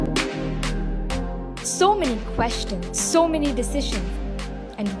so many questions, so many decisions,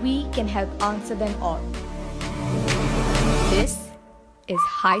 and we can help answer them all. This is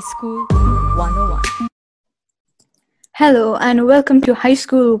High School 101. Hello and welcome to High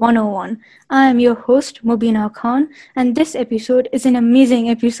School 101. I am your host Mobina Khan, and this episode is an amazing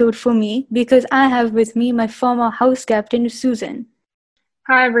episode for me because I have with me my former house captain Susan.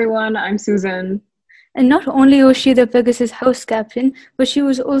 Hi everyone, I'm Susan. And not only was she the Pegasus house captain, but she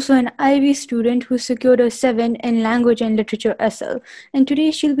was also an IB student who secured a 7 in Language and Literature SL. And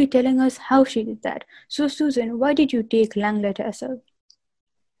today she'll be telling us how she did that. So Susan, why did you take Langlet SL?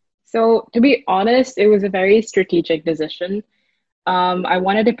 So to be honest, it was a very strategic decision. I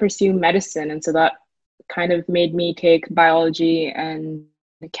wanted to pursue medicine, and so that kind of made me take biology and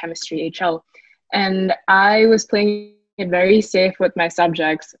chemistry HL. And I was playing it very safe with my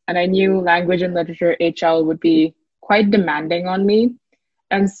subjects, and I knew language and literature HL would be quite demanding on me.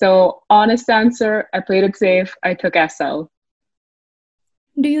 And so, honest answer, I played it safe. I took SL.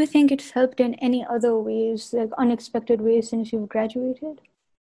 Do you think it's helped in any other ways, like unexpected ways, since you've graduated?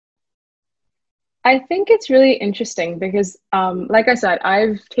 I think it's really interesting because, like I said,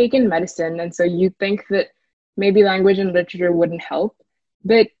 I've taken medicine, and so you think that maybe language and literature wouldn't help,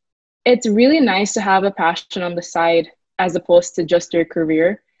 but it's really nice to have a passion on the side as opposed to just your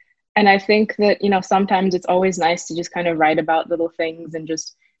career. And I think that, sometimes it's always nice to just kind of write about little things and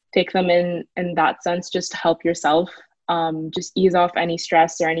just take them in that sense, just to help yourself, just ease off any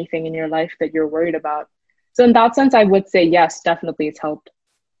stress or anything in your life that you're worried about. So in that sense, I would say, yes, definitely it's helped.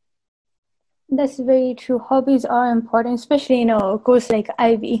 That's very true. Hobbies are important, especially in a course like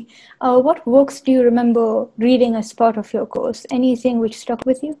IB. What works do you remember reading as part of your course? Anything which stuck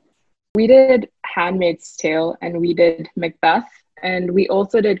with you? We did Handmaid's Tale and we did Macbeth, and we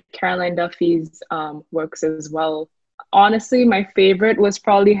also did Caroline Duffy's works as well. Honestly, my favorite was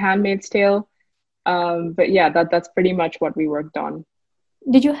probably Handmaid's Tale. But yeah, that's pretty much what we worked on.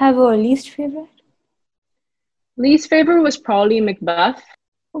 Did you have a least favorite? Least favorite was probably Macbeth.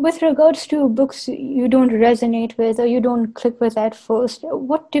 With regards to books you don't resonate with or you don't click with at first,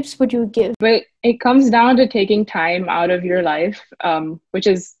 what tips would you give? But it comes down to taking time out of your life, which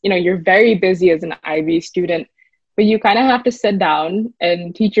is, you're very busy as an IB student, but you kind of have to sit down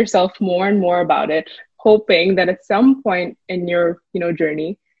and teach yourself more and more about it, hoping that at some point in your,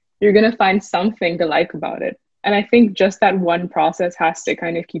 journey, you're going to find something to like about it. And I think just that one process has to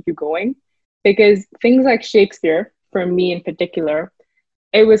kind of keep you going, because things like Shakespeare, for me in particular,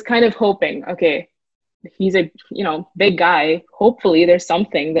 it was kind of hoping, okay, he's a, big guy. Hopefully there's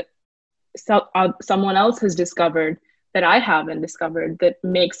something that someone else has discovered that I haven't discovered that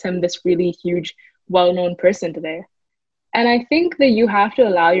makes him this really huge, well-known person today. And I think that you have to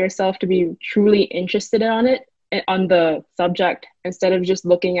allow yourself to be truly interested on the subject, instead of just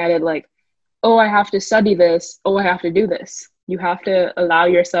looking at it like, oh, I have to study this. Oh, I have to do this. You have to allow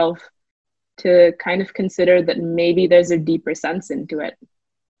yourself to kind of consider that maybe there's a deeper sense into it.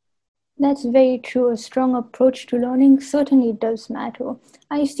 That's very true. A strong approach to learning certainly does matter.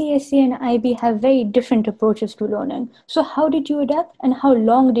 ICSE and IB have very different approaches to learning. So how did you adapt, and how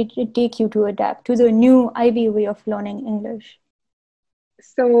long did it take you to adapt to the new IB way of learning English?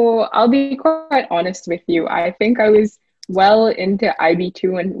 So I'll be quite honest with you. I think I was well into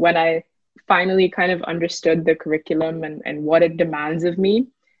IB2 and when I finally kind of understood the curriculum and what it demands of me.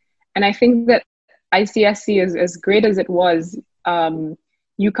 And I think that ICSE, is as great as it was,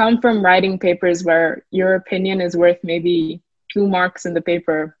 you come from writing papers where your opinion is worth maybe 2 marks in the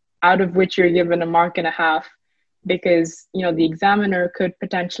paper, out of which you're given 1.5 marks, because, the examiner could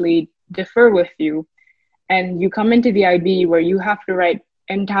potentially differ with you. And you come into the IB where you have to write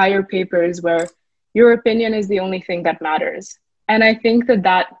entire papers where your opinion is the only thing that matters. And I think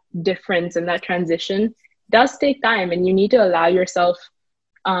that difference and that transition does take time, and you need to allow yourself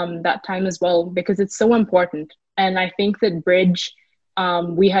that time as well, because it's so important. And I think that Bridge,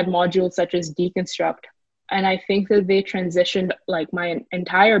 we had modules such as Deconstruct, and I think that they transitioned like my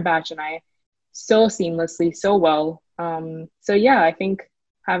entire batch and I so seamlessly, so well. So yeah, I think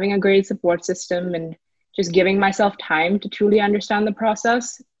having a great support system and just giving myself time to truly understand the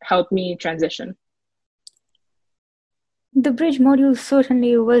process helped me transition. The Bridge module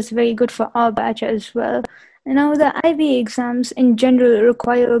certainly was very good for our batch as well. Now, the IB exams in general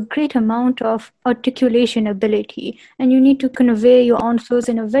require a great amount of articulation ability, and you need to convey your answers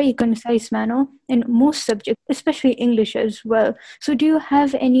in a very concise manner in most subjects, especially English as well. So do you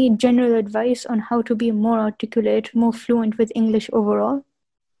have any general advice on how to be more articulate, more fluent with English overall?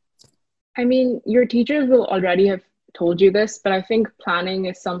 I mean, your teachers will already have told you this, but I think planning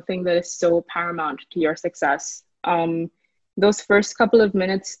is something that is so paramount to your success. Those first couple of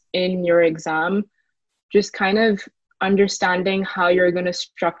minutes in your exam just kind of understanding how you're going to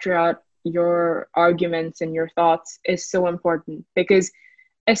structure out your arguments and your thoughts is so important, because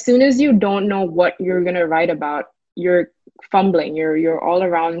as soon as you don't know what you're going to write about, you're fumbling, you're all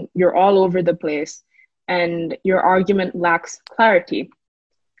around, you're all over the place, and your argument lacks clarity,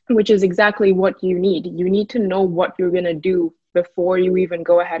 which is exactly what you need. You need to know what you're going to do before you even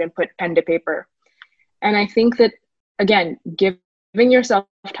go ahead and put pen to paper. And I think that, again, giving yourself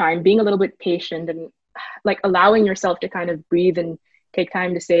time, being a little bit patient, and like allowing yourself to kind of breathe and take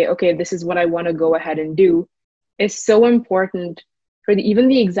time to say, okay, this is what I want to go ahead and do, is so important for even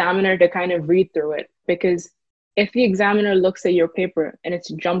the examiner to kind of read through it. Because if the examiner looks at your paper and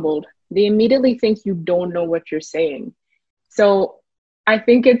it's jumbled, they immediately think you don't know what you're saying. So I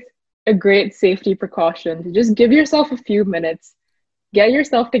think it's a great safety precaution to just give yourself a few minutes, get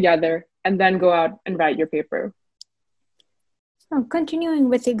yourself together, and then go out and write your paper. Now, continuing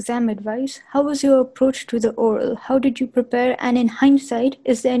with exam advice, how was your approach to the oral? How did you prepare? And in hindsight,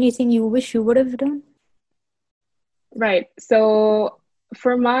 is there anything you wish you would have done? Right. So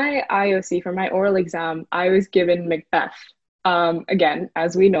for my IOC, for my oral exam, I was given Macbeth. Again,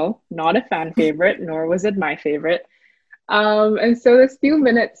 as we know, not a fan favorite, nor was it my favorite. And so this few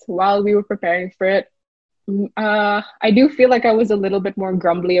minutes while we were preparing for it, I do feel like I was a little bit more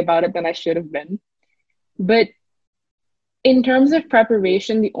grumbly about it than I should have been. But in terms of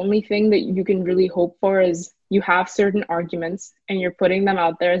preparation, the only thing that you can really hope for is you have certain arguments and you're putting them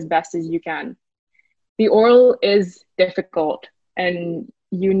out there as best as you can. The oral is difficult, and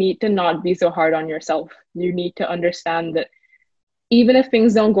you need to not be so hard on yourself. You need to understand that even if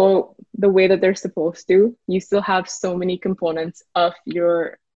things don't go the way that they're supposed to, you still have so many components of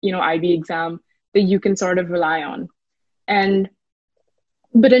your, IB exam that you can sort of rely on.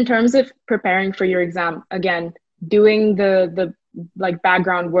 But in terms of preparing for your exam, again, doing the like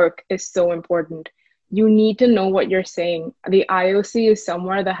background work is so important. You need to know what you're saying. The IOC is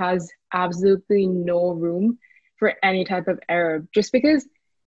somewhere that has absolutely no room for any type of error, just because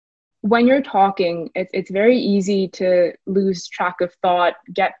when you're talking, it's very easy to lose track of thought,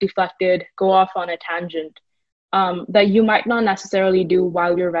 get deflected, go off on a tangent that you might not necessarily do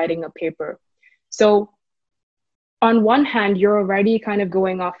while you're writing a paper. So on one hand, you're already kind of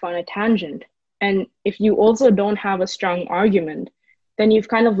going off on a tangent. And if you also don't have a strong argument, then you've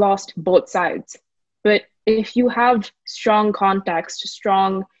kind of lost both sides. But if you have strong context,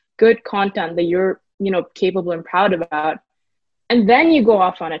 strong, good content that you're, capable and proud about, and then you go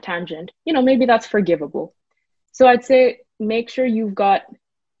off on a tangent, maybe that's forgivable. So I'd say make sure you've got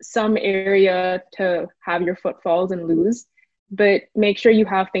some area to have your footfalls and lose, but make sure you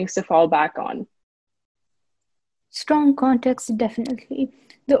have things to fall back on. Strong context, definitely.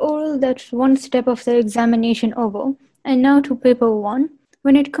 The oral, that's one step of the examination over. And now to paper one.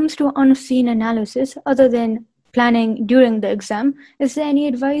 When it comes to unseen analysis, other than planning during the exam, is there any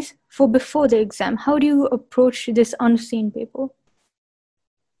advice for before the exam? How do you approach this unseen paper?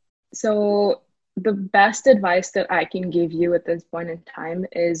 So the best advice that I can give you at this point in time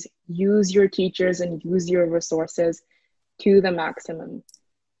is use your teachers and use your resources to the maximum.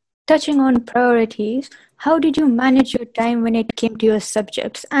 Touching on priorities, how did you manage your time when it came to your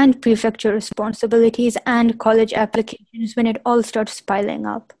subjects and prefecture responsibilities and college applications when it all starts piling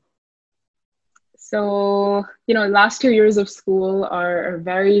up? So, last 2 years of school are a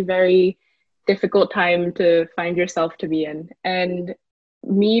very, very difficult time to find yourself to be in. And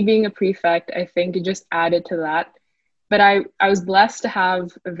me being a prefect, I think it just added to that. But I was blessed to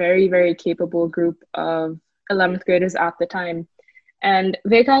have a very, very capable group of 11th graders at the time. And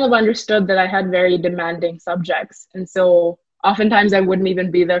they kind of understood that I had very demanding subjects. And so oftentimes I wouldn't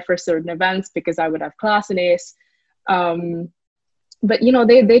even be there for certain events because I would have class in ACE. But,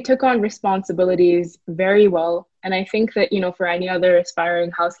 they took on responsibilities very well. And I think that, for any other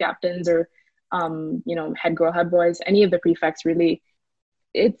aspiring house captains or, head girl, head boys, any of the prefects really,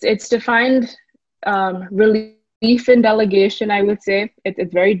 it's to find relief in delegation, I would say.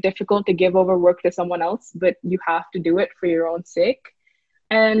 It's very difficult to give over work to someone else, but you have to do it for your own sake.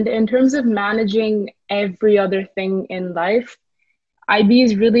 And in terms of managing every other thing in life, IB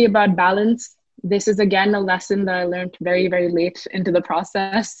is really about balance. This is, again, a lesson that I learned very, very late into the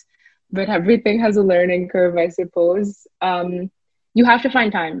process, but everything has a learning curve, I suppose. You have to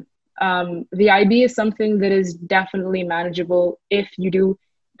find time. The IB is something that is definitely manageable if you do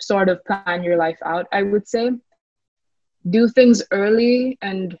sort of plan your life out, I would say. Do things early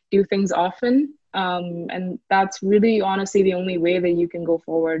and do things often. And that's really honestly the only way that you can go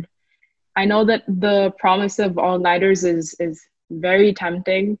forward. I know that the promise of all-nighters is very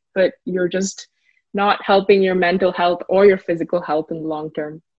tempting, but you're just not helping your mental health or your physical health in the long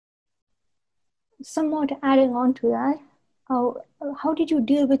term. Somewhat adding on to that, how did you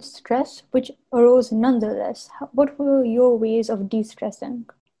deal with stress which arose nonetheless? What were your ways of de-stressing?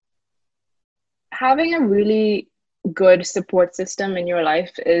 Having a really good support system in your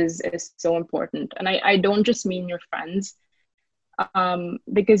life is so important. And I don't just mean your friends,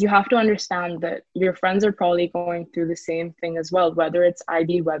 because you have to understand that your friends are probably going through the same thing as well, whether it's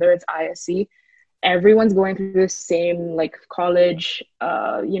IB, whether it's ISC. Everyone's going through the same like college,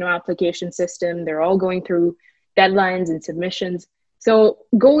 application system. They're all going through deadlines and submissions. So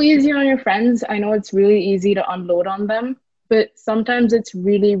go easy on your friends. I know it's really easy to unload on them, but sometimes it's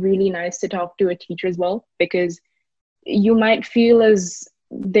really, really nice to talk to a teacher as well, because you might feel as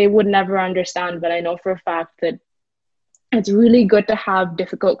they would never understand, but I know for a fact that it's really good to have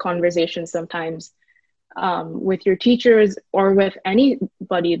difficult conversations sometimes, with your teachers or with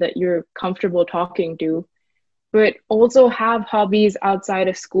anybody that you're comfortable talking to. But also have hobbies outside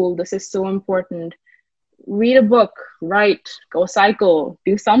of school. This is so important. Read a book, write, go cycle,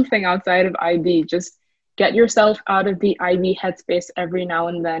 do something outside of IB. Just get yourself out of the IB headspace every now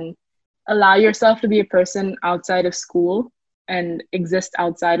and then. Allow yourself to be a person outside of school and exist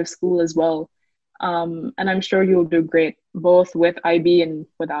outside of school as well. And I'm sure you'll do great, both with IB and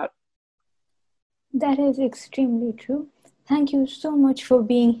without. That is extremely true. Thank you so much for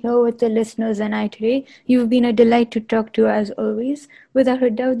being here with the listeners and I today. You've been a delight to talk to as always. Without a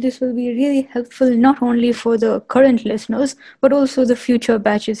doubt, this will be really helpful not only for the current listeners, but also the future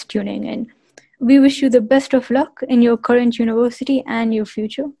batches tuning in. We wish you the best of luck in your current university and your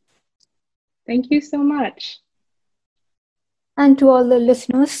future. Thank you so much. And to all the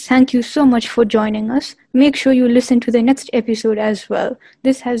listeners, thank you so much for joining us. Make sure you listen to the next episode as well.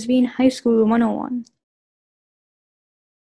 This has been High School 101.